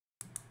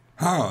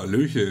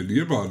Hallöchen,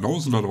 ihr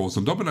Nasen da draußen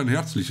und damit ein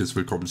herzliches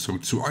Willkommen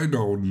zurück zu einer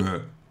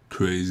Runde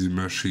Crazy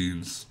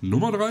Machines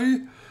Nummer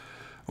 3.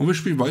 Und wir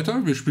spielen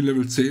weiter, wir spielen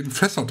Level 10,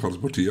 Fässer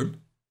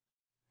transportieren.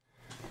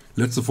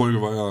 Letzte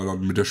Folge war ja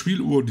dann mit der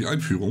Spieluhr die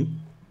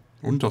Einführung.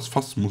 Und das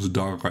Fass muss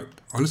da rein,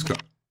 alles klar.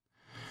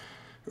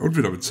 Und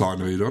wieder mit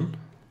Zahnrädern.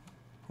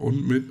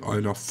 Und mit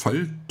einer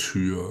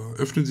Falltür.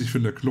 Öffnen sich,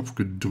 wenn der Knopf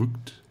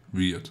gedrückt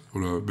wird.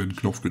 Oder wenn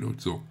Knopf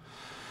gedrückt, so.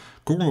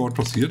 Gucken wir mal, was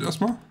passiert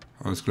erstmal.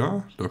 Alles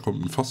klar, da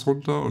kommt ein Fass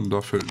runter und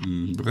da fällt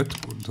ein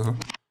Brett runter.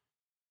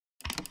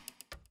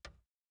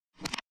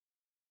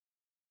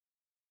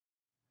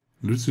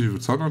 Nützliche für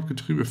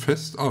Zahnradgetriebe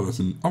fest. Ah, das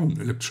ist ein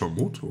elektrischer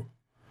Motor.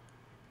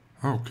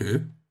 Ah,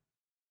 okay.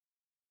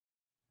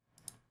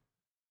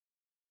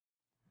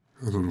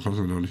 Also du kannst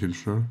ihn da nicht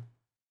hinstellen.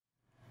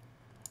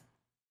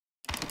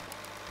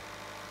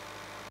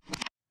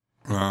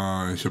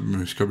 Ah, ich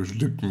kann mich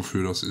denken,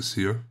 wofür das ist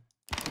hier.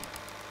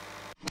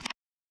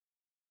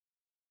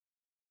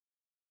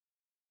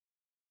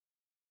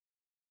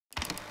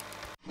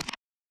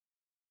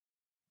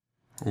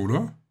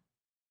 Oder?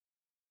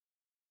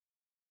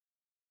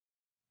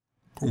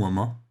 Gucken wir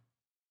mal.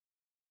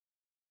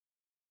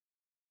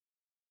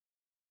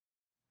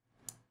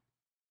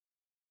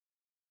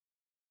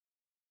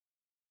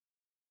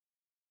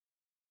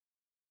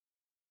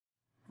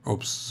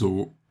 Ob es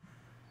so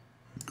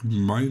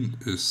gemein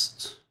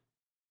ist.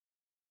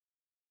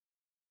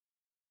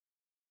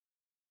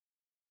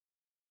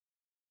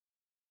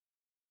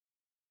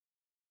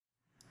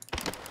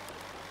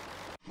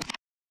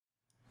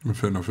 Wir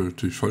fähren dafür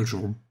natürlich falsch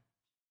rum.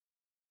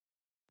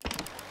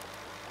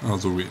 Ah,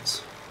 so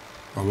geht's.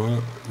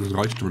 Aber das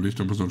reicht wohl nicht,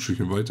 dann müssen wir ein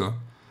Stückchen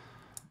weiter.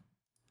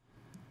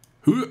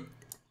 Höher!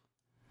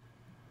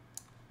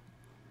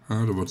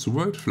 Ah, da war zu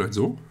weit. Vielleicht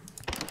so?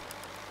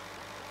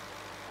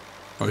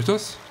 Reicht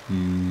das?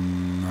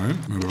 Nein,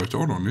 das reicht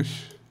auch noch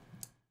nicht.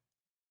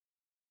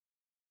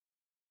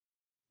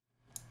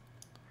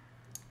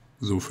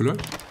 So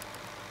vielleicht?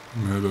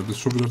 Ja, das ist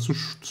schon wieder zu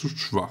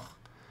schwach.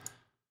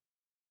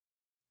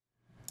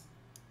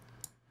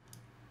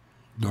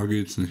 Da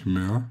geht's nicht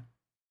mehr.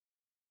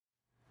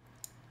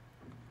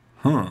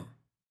 Das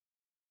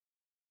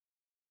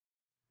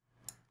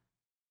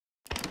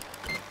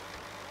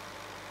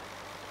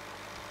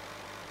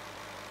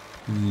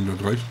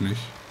reicht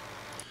nicht.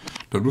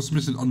 Das muss ein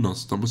bisschen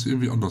anders. Da muss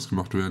irgendwie anders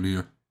gemacht werden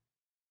hier.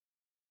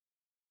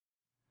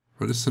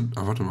 Was ist denn...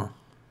 Ah, warte mal.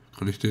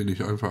 Kann ich den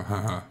nicht einfach...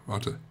 Haha,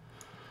 warte.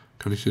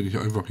 Kann ich den nicht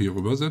einfach hier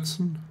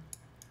rübersetzen?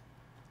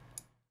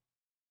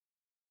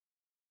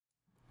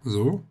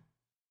 So.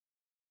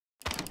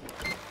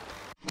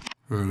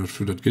 Ja,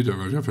 das geht ja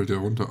gar nicht. Da fällt der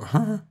runter.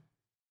 Aha.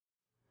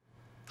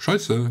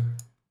 Scheiße.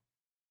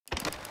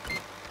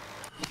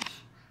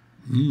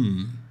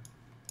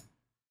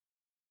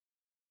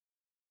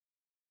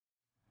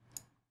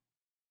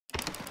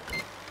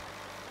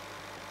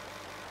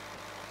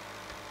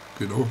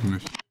 Geht auch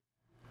nicht.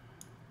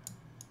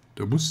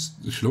 Der muss,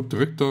 ich glaube,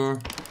 direkt da...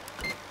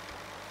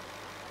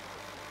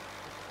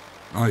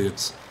 Ah,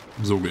 jetzt.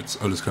 So geht's.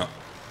 Alles klar.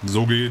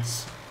 So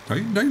geht's.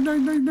 Nein, nein,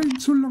 nein, nein, nein.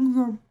 Zu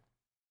langsam.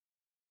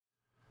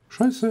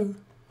 Scheiße.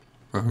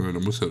 Ach, da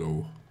muss er da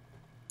hoch.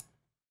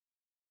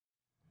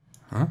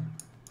 Ha?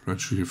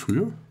 Vielleicht stehe ich hier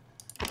früher?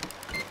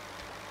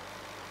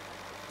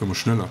 Da muss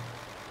schneller.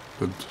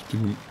 Das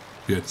Ding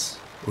jetzt,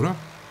 oder?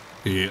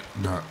 Ja,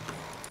 na.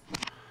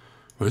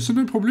 Was ist denn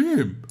dein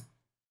Problem?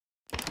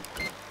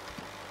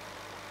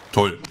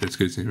 Toll, jetzt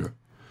geht's nicht mehr.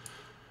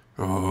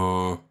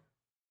 Oh.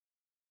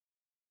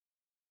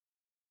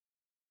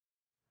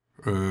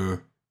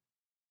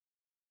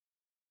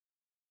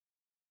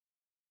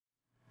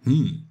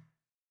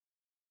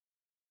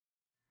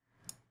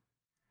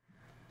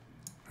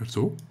 Halt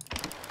so?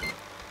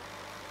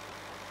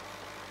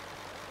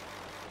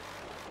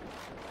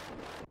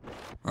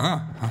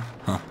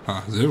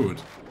 Ah, sehr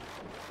gut.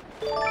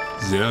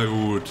 Sehr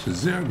gut,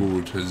 sehr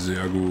gut,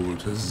 sehr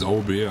gut.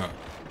 Sauber.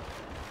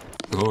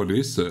 So,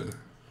 nächste.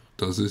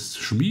 Das ist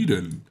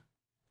Schmieden.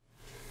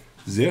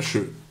 Sehr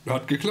schön.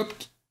 Hat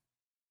geklappt.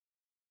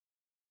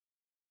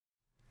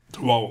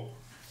 Wow.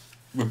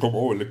 Da kommen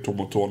auch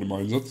Elektromotoren im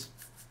Einsatz.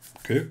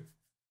 Okay.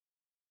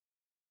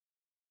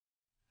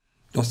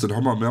 Lass den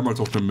Hammer mehrmals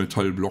auf den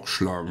Metallblock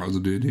schlagen, also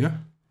den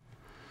hier.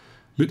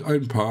 Mit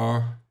ein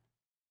paar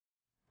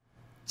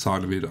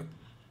Zahnrädern.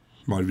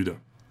 Mal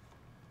wieder.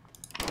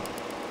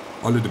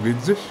 Alle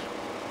drehen sich.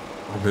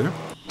 Okay.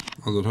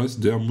 Also das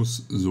heißt, der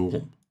muss so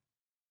rum.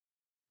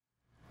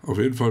 Auf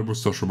jeden Fall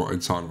muss da schon mal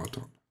ein Zahnrad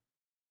dran.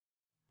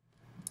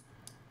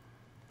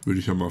 Würde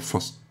ich ja mal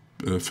fast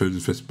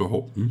felsenfest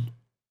behaupten.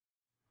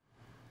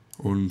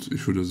 Und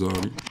ich würde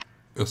sagen,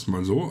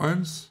 erstmal so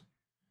eins.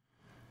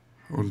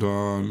 Und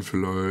dann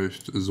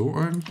vielleicht so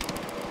ein.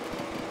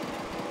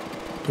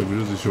 Der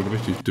würde sich schon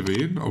richtig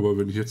drehen, aber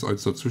wenn ich jetzt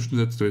eins dazwischen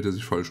setze, dreht er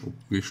sich falsch rum.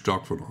 Gehe ich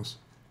stark von aus.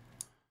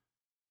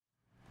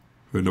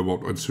 Wenn da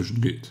überhaupt eins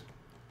zwischen geht.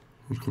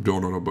 Und kommt ja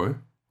auch noch dabei.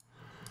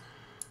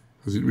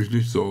 Das sieht nämlich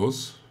nicht so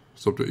aus,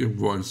 als ob da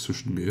irgendwo eins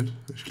zwischen geht.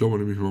 Ich glaube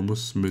nämlich, man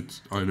muss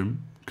mit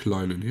einem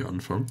kleinen hier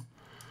anfangen.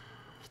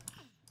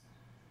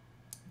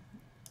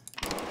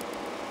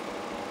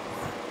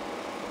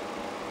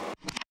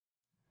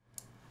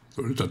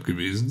 Soll das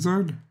gewesen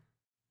sein?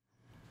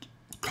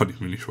 Kann ich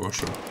mir nicht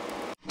vorstellen.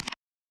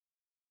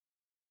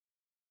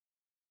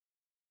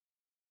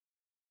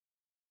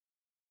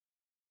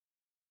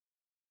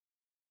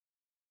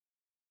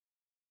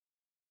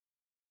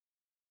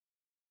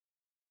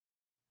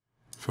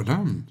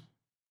 Verdammt.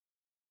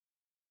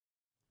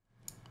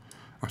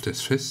 Ach, der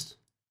ist fest.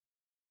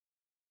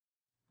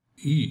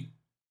 I.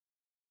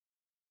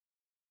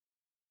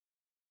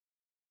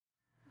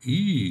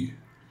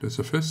 Der ist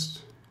ja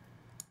fest.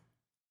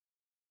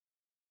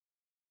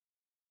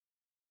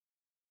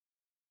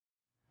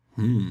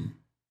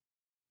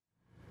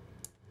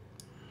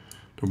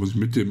 Da muss ich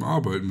mit dem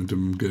arbeiten, mit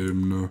dem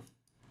gelben, ne?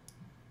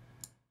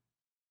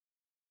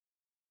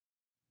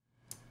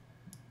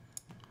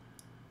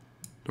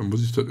 Dann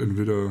muss ich das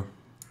entweder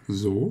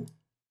so.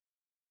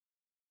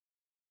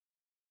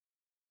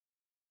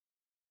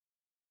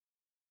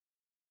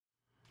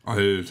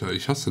 Alter,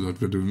 ich hasse das,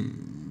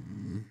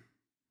 wenn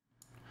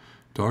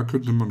da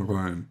könnte man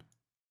rein.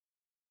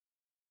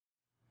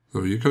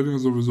 So, hier kann ja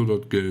sowieso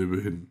das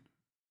Gelbe hin.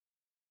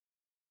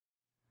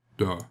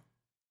 Da.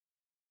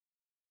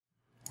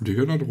 Und hier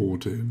kann das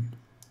Rote hin.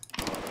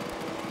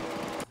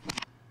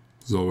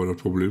 So, aber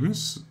das Problem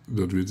ist,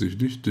 das wird sich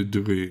nicht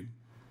drehen.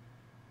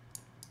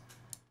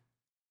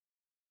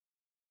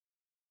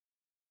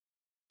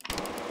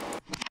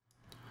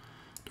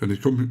 Denn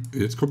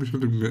jetzt komme ich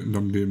mit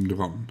dem Leben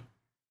dran.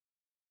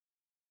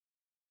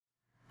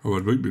 Aber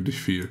das bringt mir nicht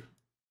viel.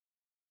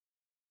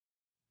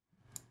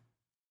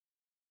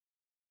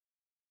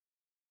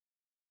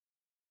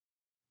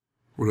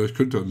 Oder ich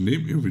könnte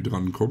daneben irgendwie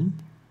drankommen.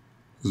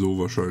 So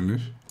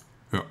wahrscheinlich.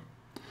 Ja.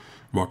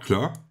 War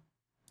klar.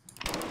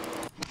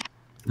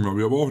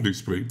 Mir aber auch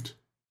nichts bringt.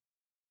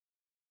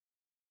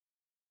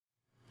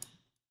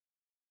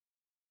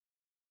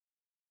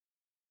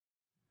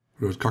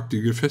 Oder das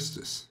Kackding fest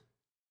ist.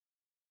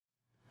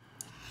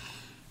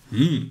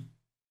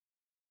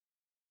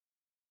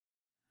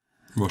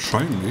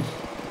 Wahrscheinlich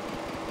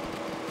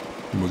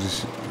muss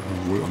ich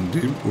wohl an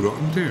dem oder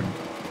an dem.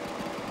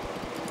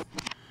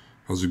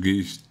 Also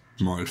gehe ich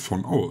mal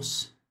von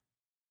aus.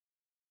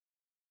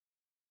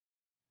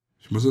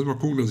 Ich muss jetzt mal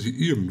gucken, dass ich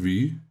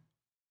irgendwie,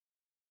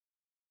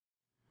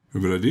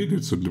 wenn wir den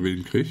jetzt zum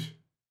Drehen kriege,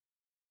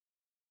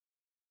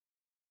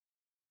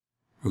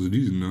 also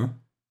diesen, ne?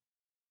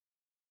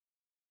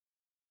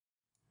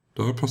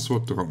 Da passt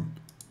was dran.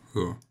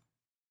 So.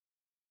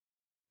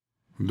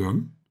 Und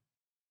dann?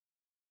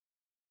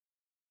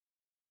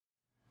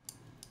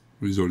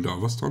 Wie soll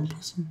da was dran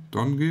passen?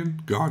 Dran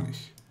gehen? Gar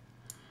nicht.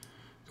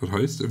 Das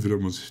heißt, entweder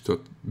muss ich das...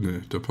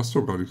 Ne, da passt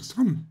doch gar nichts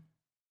dran.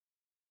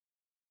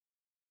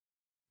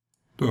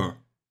 Da.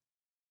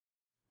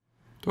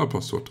 Da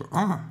passt was dran.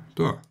 Ah,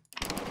 da.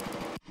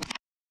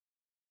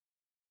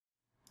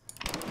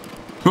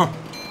 Ha,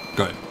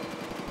 geil.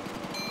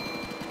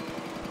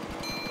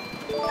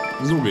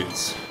 So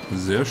geht's.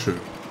 Sehr schön.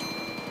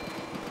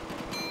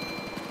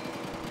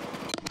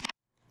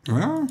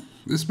 Ja,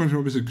 ist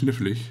manchmal ein bisschen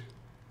knifflig.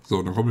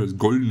 So, dann kommen jetzt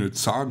goldene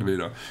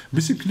Zahnräder. Ein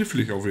bisschen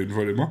knifflig auf jeden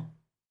Fall immer.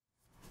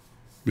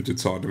 Mit den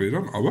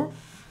Zahnrädern, aber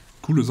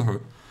coole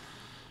Sache.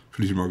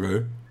 Finde ich immer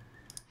geil.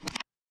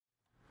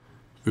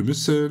 Wir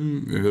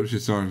müssen... Ja, habe ich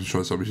jetzt nein,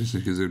 Scheiße, habe ich jetzt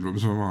nicht gesehen. Was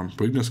müssen wir machen?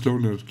 Bringen das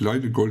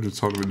kleine goldene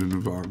Zahnräder in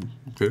den Wagen.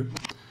 Okay.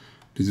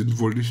 Die sind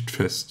wohl nicht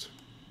fest.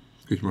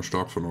 Gehe ich mal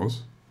stark von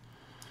aus.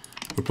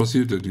 Was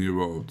passiert denn hier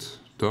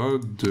überhaupt? Da...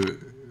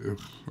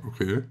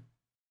 Okay.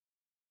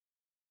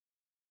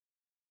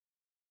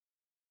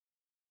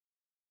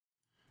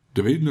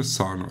 Drehendes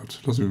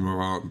Zahnrad. Lass mich mal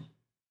raten.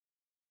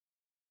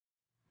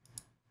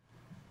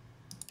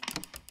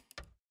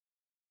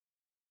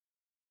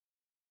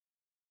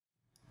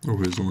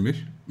 Okay, so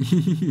nicht.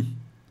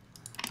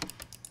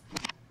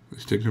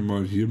 Ich denke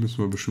mal, hier müssen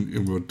wir bestimmt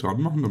irgendwas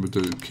dran machen, damit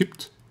der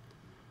kippt.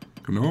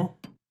 Genau.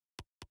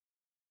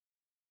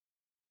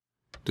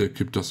 Der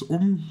kippt das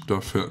um, da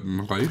fährt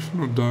ein Reifen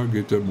und da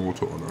geht der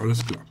Motor an.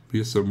 Alles klar.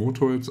 Hier ist der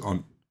Motor jetzt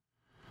an.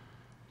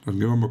 Dann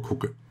gehen wir mal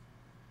gucken.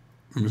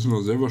 Wir müssen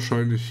wir sehr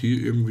wahrscheinlich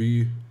hier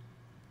irgendwie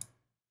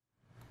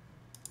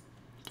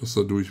das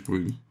da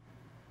durchbringen.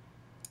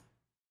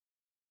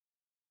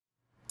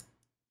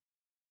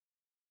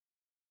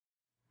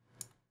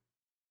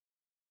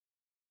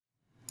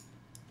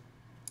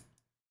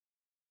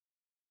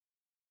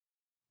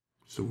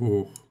 So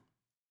hoch.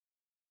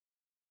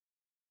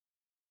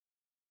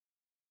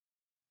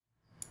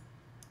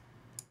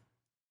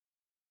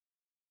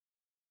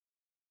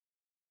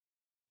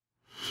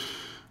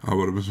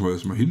 Aber da müssen wir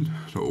erstmal hin,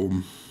 da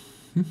oben.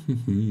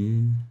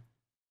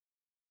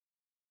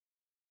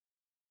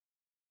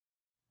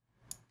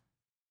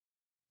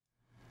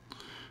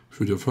 Ich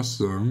würde ja fast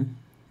sagen,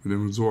 wir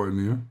nehmen so einen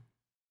hier.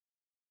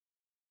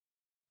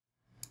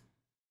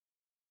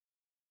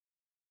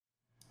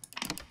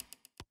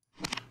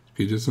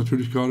 Geht jetzt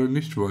natürlich gerade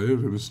nicht,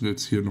 weil wir müssen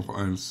jetzt hier noch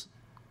eins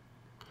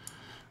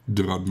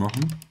dran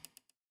machen.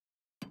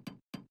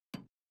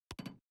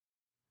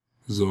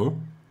 So,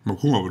 mal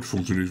gucken, ob es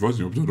funktioniert. Ich weiß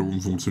nicht, ob das da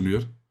oben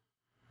funktioniert.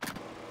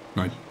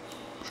 Nein,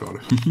 schade.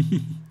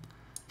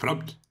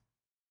 Verdammt.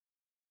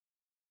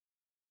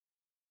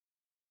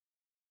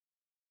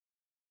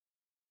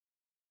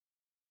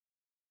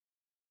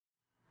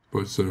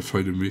 Boah, ist da der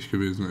Pfeil im Weg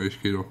gewesen. Ey,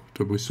 ich geh doch.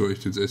 Da brichst du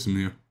echt ins Essen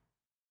hier.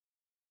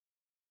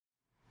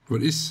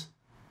 Was ist?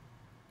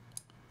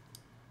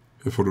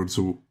 Wer von uns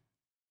zu?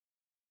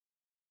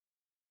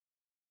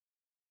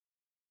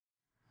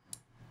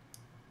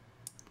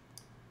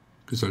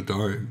 Gehst halt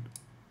dahin.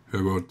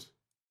 Herrgott.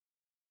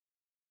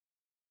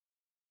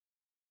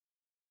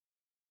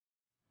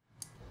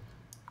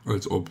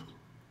 Als ob.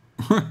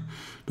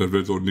 Das wäre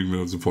jetzt auch ein Ding,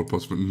 wenn das sofort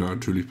passt. Na,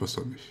 natürlich passt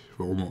das nicht.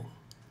 Warum auch?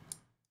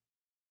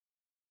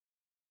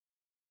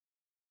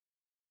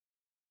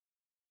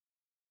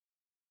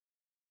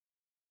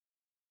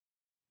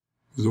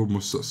 So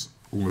muss das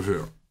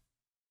ungefähr.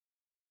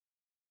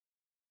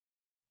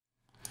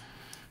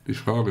 Die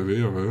Frage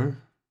wäre,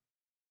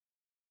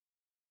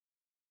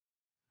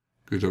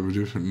 geht da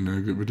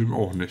mit dem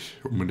auch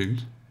nicht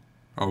unbedingt.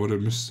 Aber der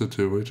müsste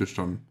theoretisch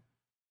dann.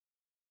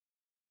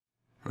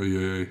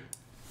 Eieiei.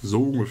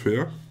 So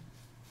ungefähr.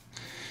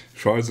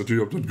 Ich weiß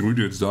natürlich, ob das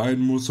Grüne jetzt dahin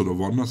muss oder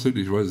woanders hin,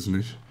 ich weiß es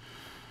nicht.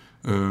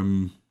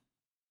 Gehen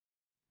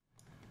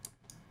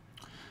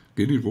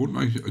die roten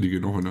eigentlich? Die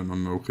gehen auch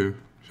ineinander, okay.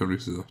 Ich habe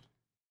nichts gesagt.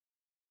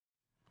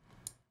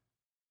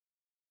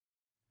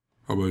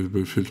 Aber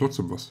mir fehlt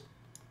trotzdem was.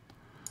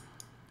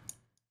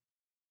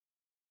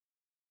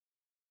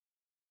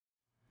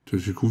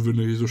 Natürlich cool, wenn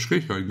der hier so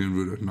schräg reingehen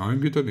würde.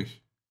 Nein, geht er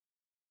nicht.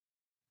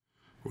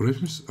 Oder ich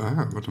müsste.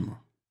 Ah, warte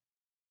mal.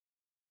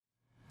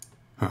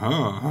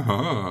 Haha,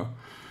 haha.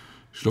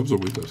 Ich glaube, so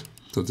geht das.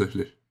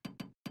 Tatsächlich.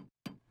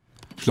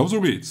 Ich glaube, so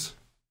geht's.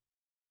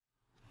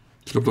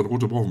 Ich glaube, das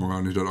rote brauchen wir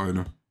gar nicht, das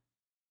eine.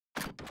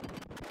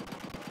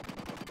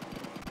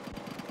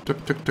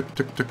 Tick, tick, tick,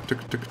 tick, tick,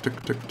 tick, tick,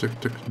 tick, tick,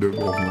 tick, tick. Ne,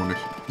 brauchen wir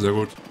nicht. Sehr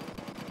gut.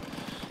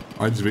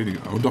 Eins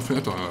weniger. Und da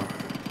fährt er.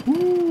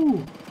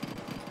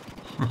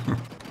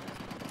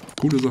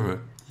 Coole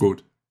Sache.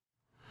 Gut.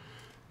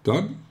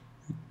 Dann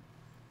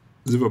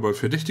sind wir bei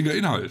verdächtiger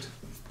Inhalt.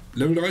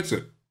 Level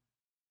 13.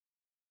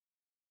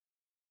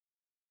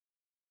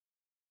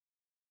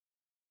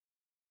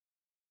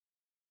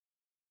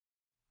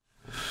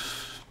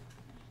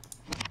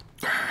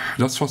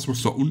 Das Fass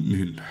muss da unten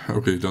hin.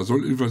 Okay, da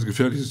soll irgendwas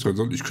Gefährliches dran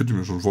sein. Ich könnte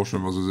mir schon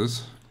vorstellen, was es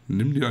ist.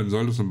 Nimm dir ein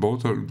Seil aus dem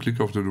Bauteil und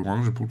klicke auf den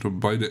orangen Punkt,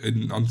 um beide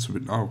Enden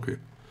anzubinden. Ah, okay.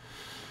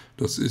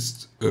 Das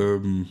ist,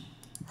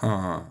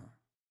 Aha.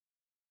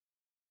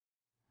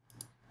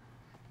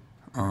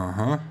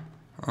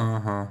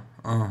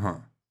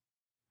 Aha.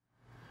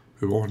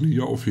 Wir brauchen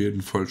hier auf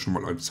jeden Fall schon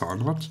mal ein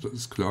Zahnrad, das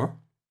ist klar.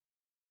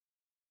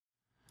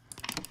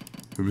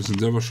 Wir müssen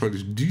sehr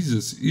wahrscheinlich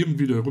dieses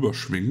irgendwie darüber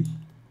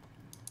schwingen.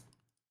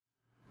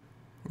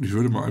 Und ich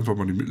würde mal einfach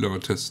mal die mittlere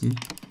testen.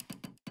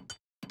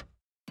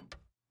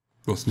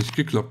 Was nicht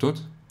geklappt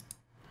hat.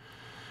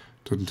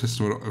 Dann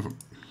testen wir doch einfach...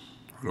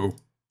 Hallo.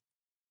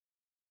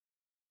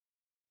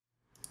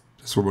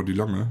 Das war mal die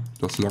lange.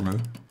 Das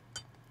lange.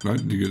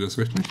 Nein, die geht erst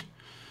recht nicht.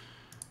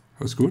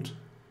 Alles gut.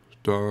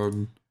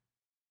 Dann...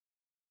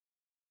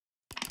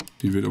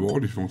 Die wird aber auch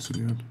nicht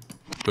funktionieren.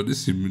 Dann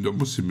ist die, da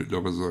muss die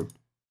mittlere sein.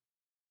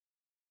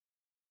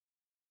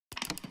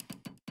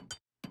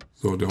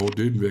 So, der haut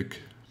den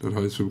weg. Das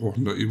heißt, wir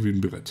brauchen da irgendwie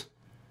ein Brett.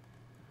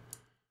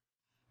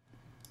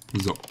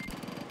 So.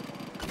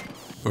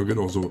 Da geht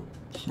auch so.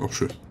 Auch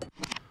schön.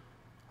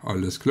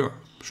 Alles klar.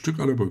 Stück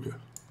an der Brücke.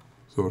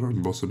 So,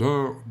 dann brauchst du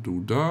da und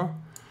du da.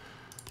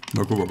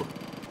 Na, guck mal.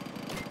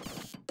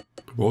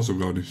 Du brauchst du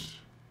gar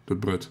nicht das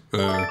Brett.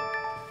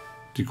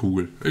 Die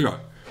Kugel.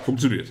 Egal.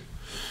 Funktioniert.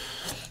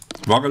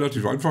 War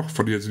relativ einfach.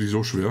 Fand ich jetzt nicht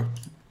so schwer.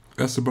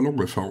 Erste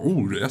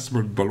Ballonerfahrung. Oh, der erste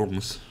Mal mit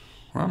Ballons.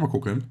 Mal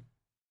gucken.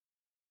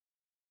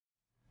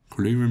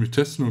 Kollegen will mich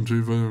testen und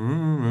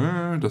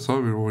das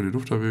habe ich, wo ich die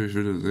Luft habe, ich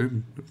will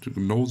sehen, dass du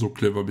genauso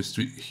clever bist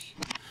wie ich.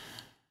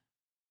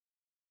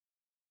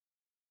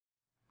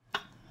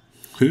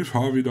 Hilf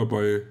Harvey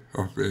dabei,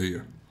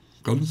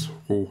 ganz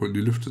hoch in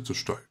die Lüfte zu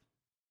steigen.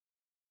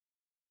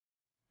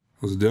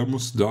 Also der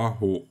muss da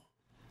hoch.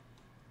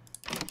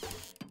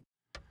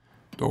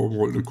 Da oben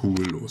rollt eine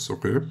Kugel los,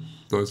 okay?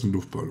 Da ist ein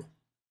Luftballon.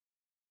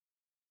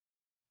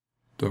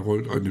 Da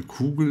rollt eine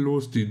Kugel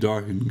los, die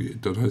dahin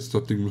geht. Das heißt,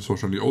 das Ding muss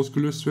wahrscheinlich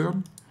ausgelöst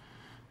werden.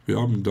 Wir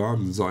haben da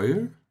ein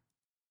Seil.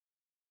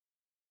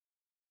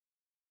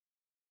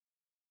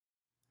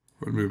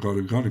 Weil mir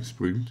gerade gar nichts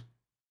bringt.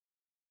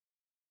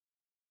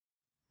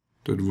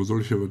 Denn wo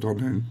soll ich aber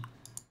dranhängen?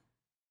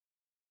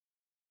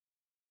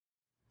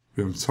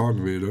 Wir haben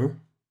Zahnräder.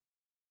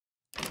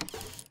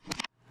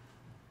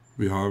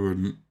 Wir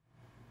haben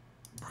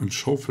ein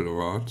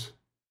Schaufelrad.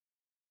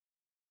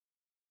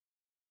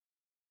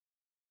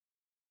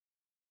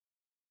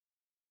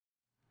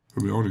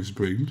 Was mir auch nichts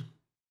bringt.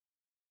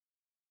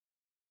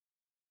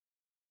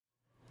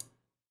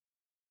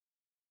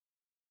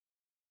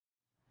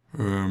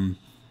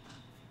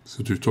 Ist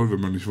natürlich toll,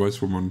 wenn man nicht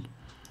weiß, wo man...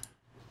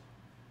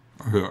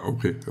 Ach ja,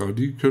 okay. Ja,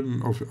 die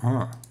können auf...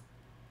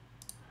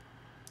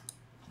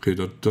 Okay,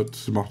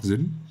 das macht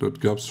Sinn. Das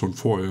gab es schon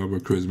vorher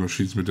bei Crazy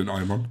Machines mit den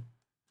Eimern.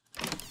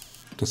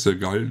 Dass der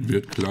gehalten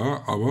wird,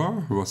 klar.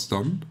 Aber was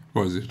dann?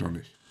 Weiß ich noch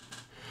nicht.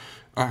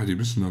 Die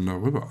müssen dann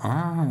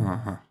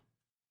darüber.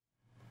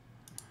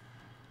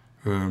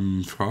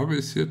 Frage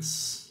ist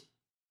jetzt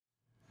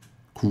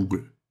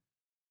Kugel.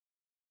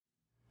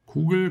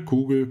 Kugel,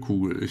 Kugel,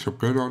 Kugel. Ich habe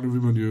keine Ahnung,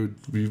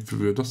 wie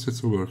wir das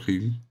jetzt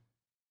rüberkriegen.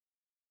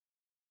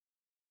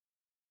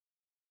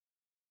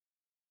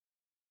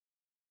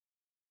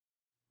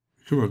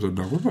 Wie können wir dann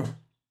darüber?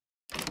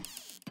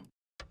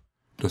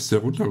 Dass der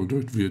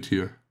runtergedrückt wird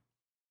hier.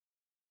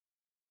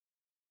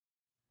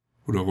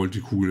 Oder rollt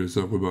die Kugel jetzt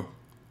darüber?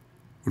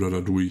 Oder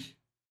da durch?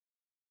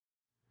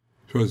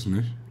 Ich weiß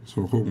nicht.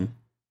 Mal gucken.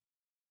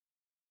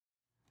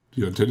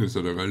 Die Antenne ist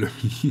ja der geile.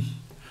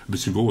 Ein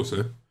bisschen groß,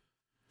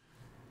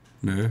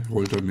 Ne,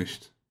 rollt er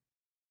nicht.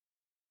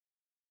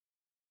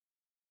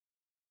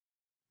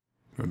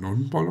 Da noch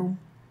ein Ballon?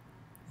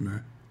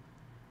 Ne.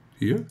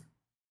 Hier?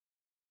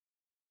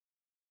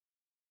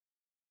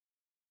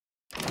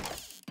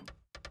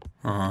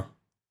 Aha.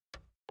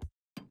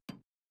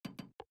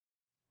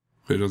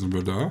 Okay, da sind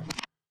wir da.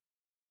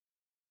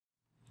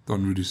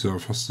 Dann würde ich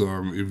fast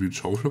sagen, irgendwie ein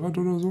Schaufelrad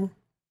oder so.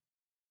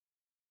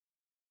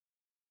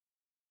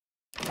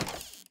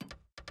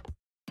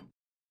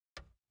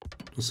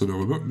 Das ist da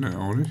darüber? Ne,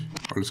 auch nicht.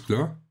 Alles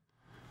klar.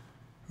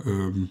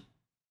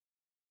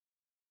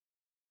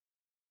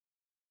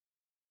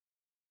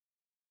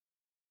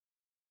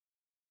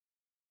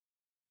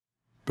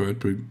 Brett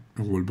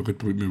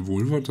bringt mir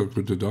wohl was, da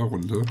könnte da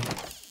runter.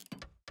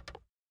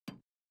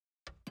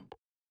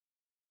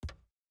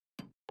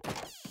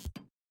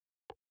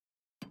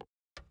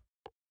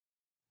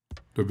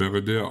 Da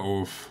wäre der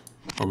auf.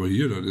 Aber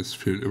hier,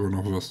 fehlt immer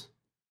noch was.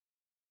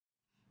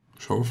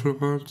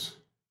 Schaufelrad.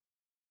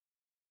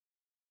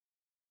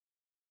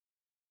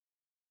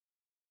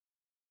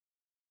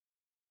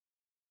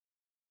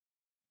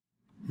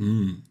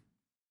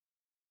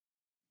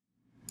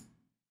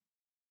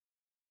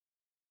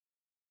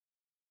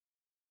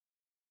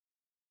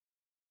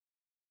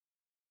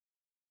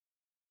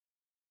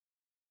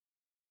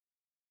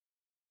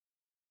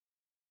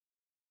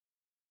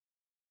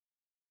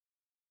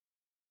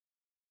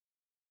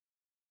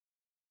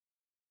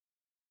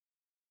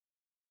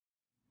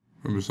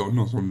 Man müsste auch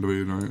noch so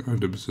umdrehen.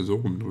 Der müsste so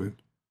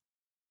rumdrehen.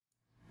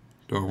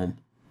 Darum.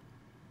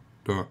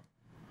 Da.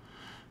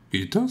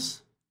 Geht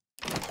das?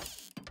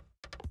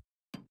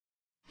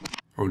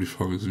 Aber die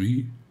Frage ist,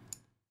 wie?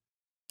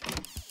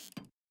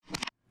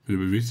 Der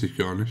bewegt sich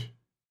gar nicht.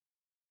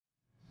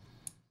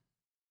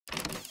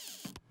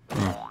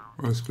 Ah,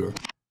 alles klar.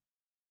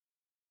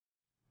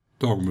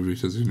 Darum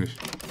bewegt er sich nicht.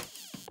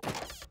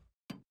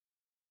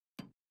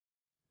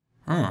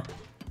 Ah.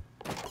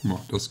 Guck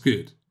mal, das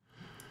geht.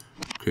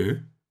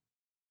 Okay.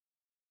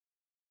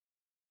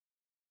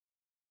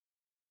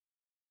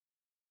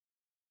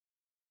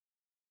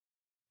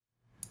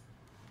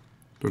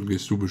 Dann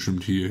gehst du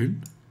bestimmt hier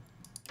hin.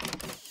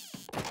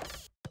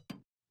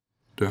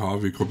 Der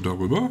HW kommt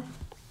darüber.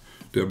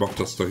 Der macht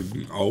das da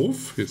hinten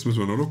auf. Jetzt müssen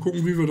wir nur noch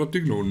gucken, wie wir das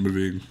Ding da unten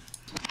bewegen.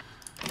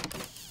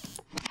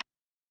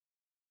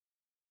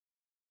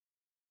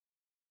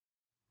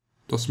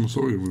 Das muss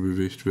auch irgendwie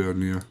bewegt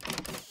werden hier.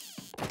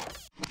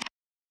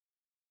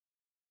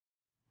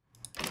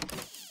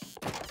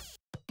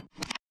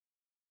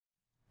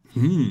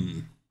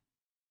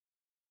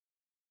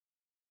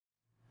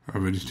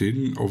 Aber wenn ich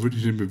den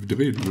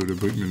drehen würde,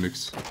 bringt mir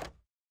nichts.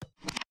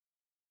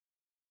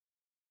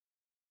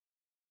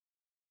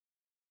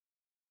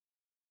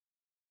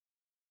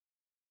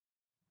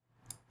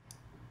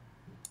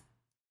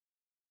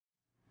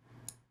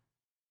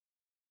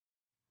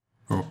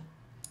 Oh.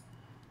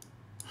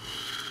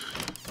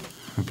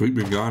 Das bringt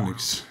mir gar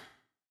nichts.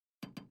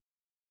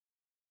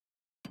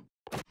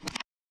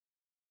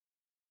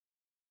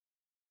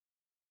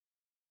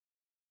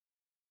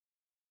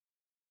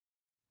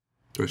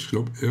 Ich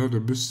glaube, der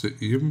müsste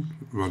eben...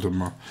 Warte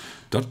mal.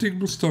 Das Ding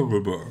muss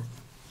darüber.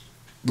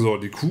 So,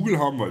 die Kugel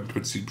haben wir im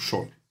Prinzip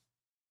schon.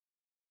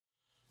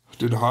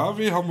 Den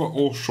HW haben wir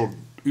auch schon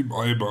im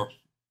Eimer.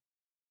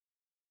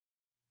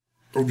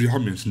 Und wir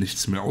haben jetzt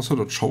nichts mehr, außer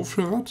das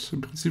Schaufelrad.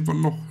 Im Prinzip war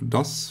noch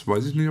das.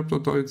 Weiß ich nicht, ob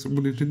das da jetzt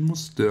unbedingt hin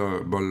muss.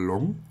 Der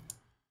Ballon.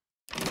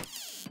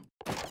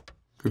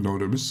 Genau,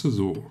 der müsste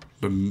so.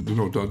 Dann,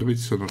 genau, da dreht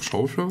sich dann das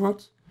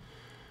Schaufelrad.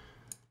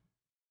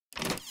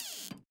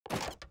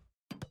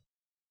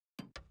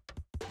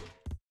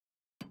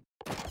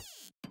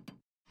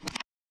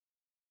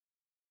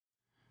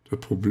 Das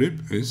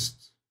Problem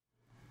ist,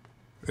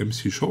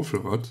 MC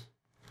Schaufelrad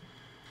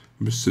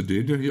müsste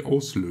den ja hier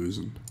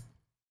auslösen.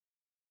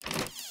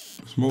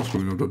 Das mal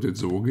ausprobieren, ob das jetzt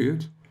so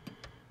geht.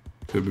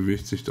 Der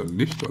bewegt sich dann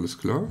nicht, alles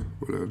klar,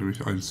 weil er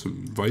nämlich eins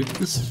zu weit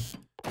ist.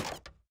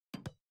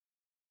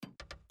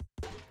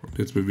 Und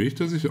jetzt bewegt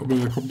er sich, aber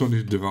er kommt noch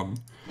nicht dran.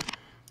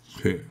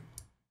 Okay.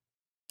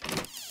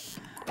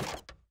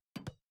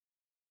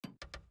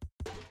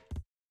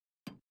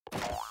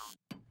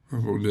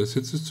 Und der ist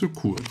jetzt zu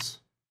kurz.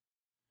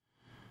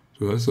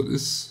 Das heißt, das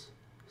ist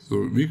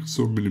so wenigstens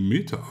so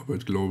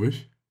Millimeterarbeit, glaube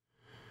ich.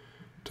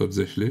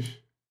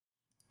 Tatsächlich.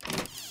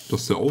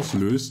 Dass der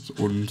auslöst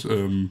und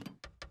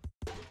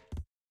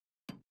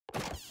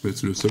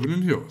jetzt löst er wieder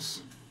hier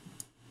aus.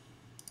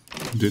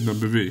 Und den dann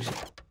bewegt.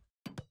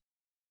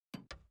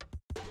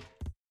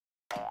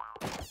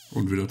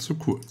 Und wieder zu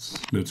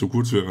kurz. Ne, zu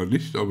kurz wäre er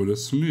nicht, aber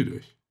das ist zu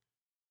niedrig.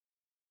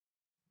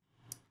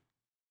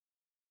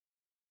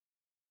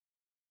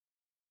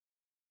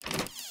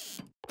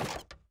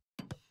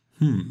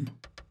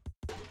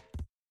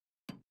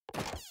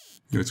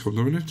 Jetzt kommt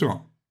er aber nicht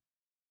da.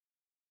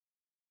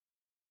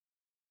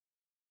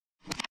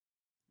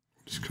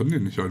 Ich kann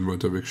den nicht einen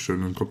weiter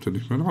wegstellen, dann kommt er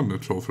nicht mehr dran,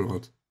 der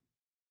Schaufelrad.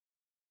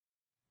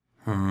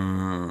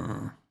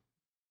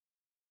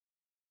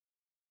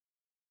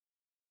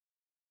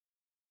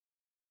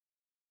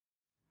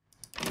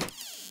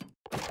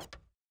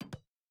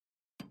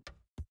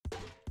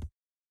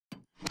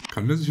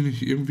 Kann der sich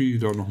nicht irgendwie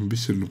da noch ein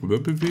bisschen rüber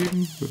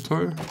bewegen, der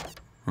Teil?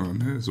 Ah,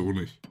 ne, so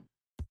nicht.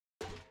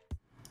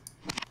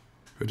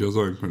 Hätte ja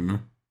sein können,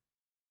 ne?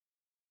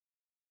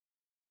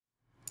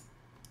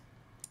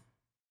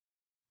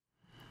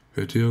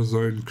 Hätte ja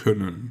sein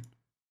können.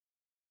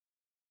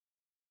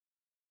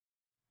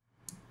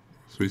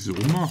 Was will ich so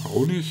rummachen?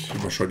 Auch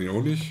nicht. Wahrscheinlich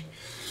auch nicht.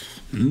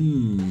 Ne,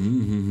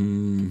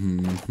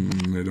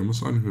 der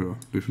muss ein höher.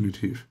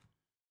 Definitiv.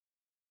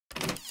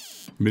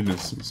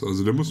 Mindestens.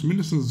 Also der muss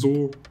mindestens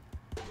so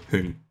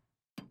hängen.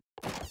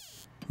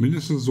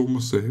 Mindestens so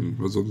muss der hängen,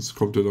 weil sonst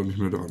kommt er da nicht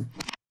mehr dran.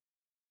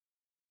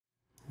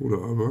 Oder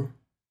aber...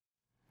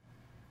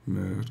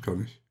 Ne, das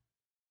kann ich.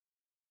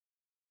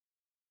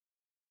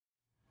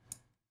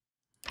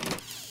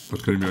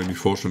 Das kann ich mir eigentlich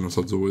vorstellen, dass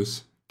das so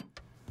ist.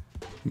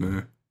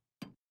 Ne.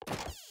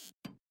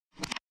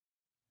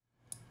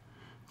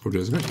 Kommt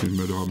er erst recht nicht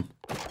mehr dran.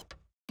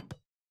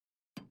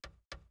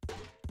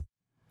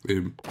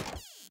 Eben.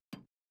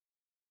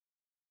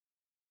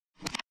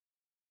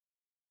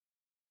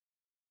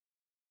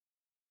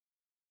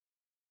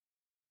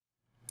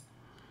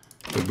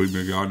 Das bringt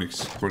mir gar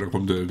nichts, weil da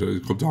kommt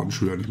der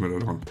Handschuh ja nicht mehr da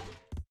dran.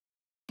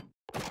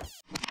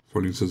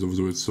 Vor allem ist er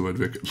sowieso jetzt zu weit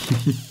weg.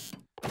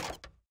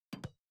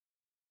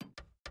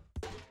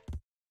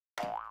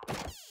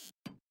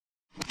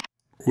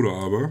 Oder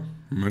aber,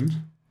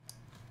 Moment.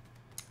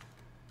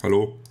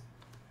 Hallo?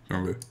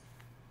 Danke.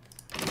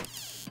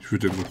 Ich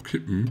würde den so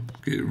kippen.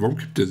 Warum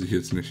kippt der sich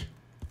jetzt nicht?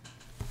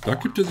 Da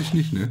kippt er sich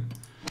nicht, ne?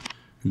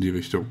 In die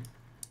Richtung.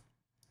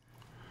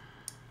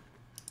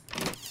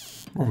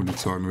 Machen wir die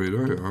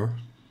Zahnräder, ja.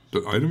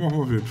 Das eine machen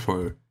wir auf jeden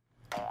Fall.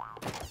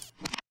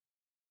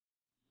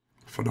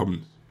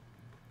 Verdammt.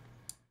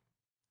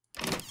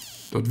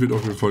 Das wird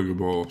auf jeden Fall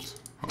gebraucht.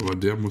 Aber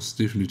der muss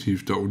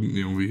definitiv da unten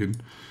irgendwie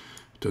hin.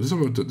 Das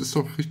ist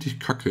doch richtig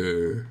kacke,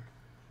 ey.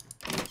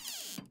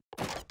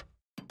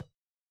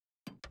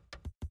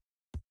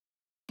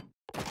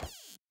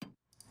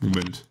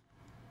 Moment.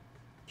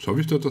 Schaffe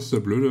ich das, dass der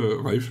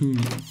blöde Reifen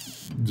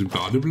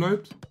gerade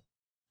bleibt?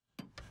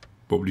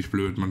 Boah, bin ich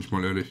blöd,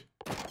 manchmal ehrlich.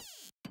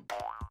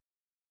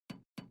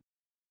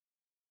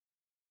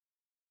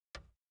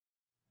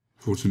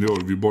 Funktioniert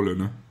auch wie Bolle,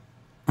 ne?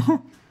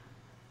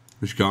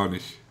 Ich gar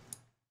nicht.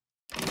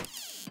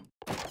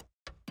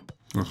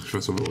 Ach, ich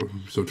weiß aber,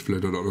 ich sollte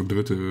vielleicht da eine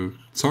dritte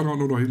Zahnrad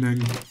noch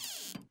hinhängen.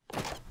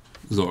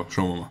 So,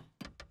 schauen wir mal.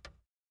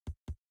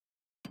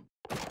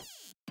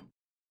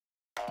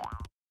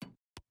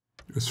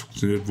 Es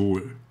funktioniert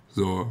wohl.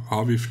 So,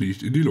 Harvey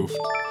fliegt in die Luft.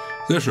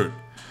 Sehr schön.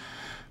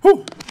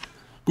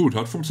 Gut,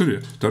 hat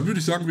funktioniert. Dann würde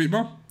ich sagen, wie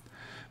immer,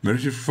 wenn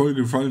euch die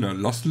Folge gefallen hat,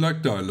 lasst ein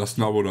Like da, lasst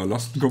ein Abo da,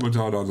 lasst einen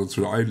Kommentar da.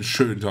 Ansonsten einen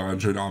schönen Tag,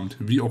 einen schönen Abend,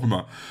 wie auch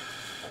immer.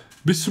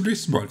 Bis zum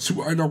nächsten Mal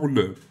zu einer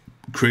Runde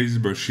Crazy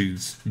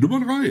Machines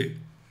Nummer 3.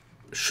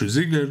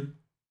 Tschüssingen.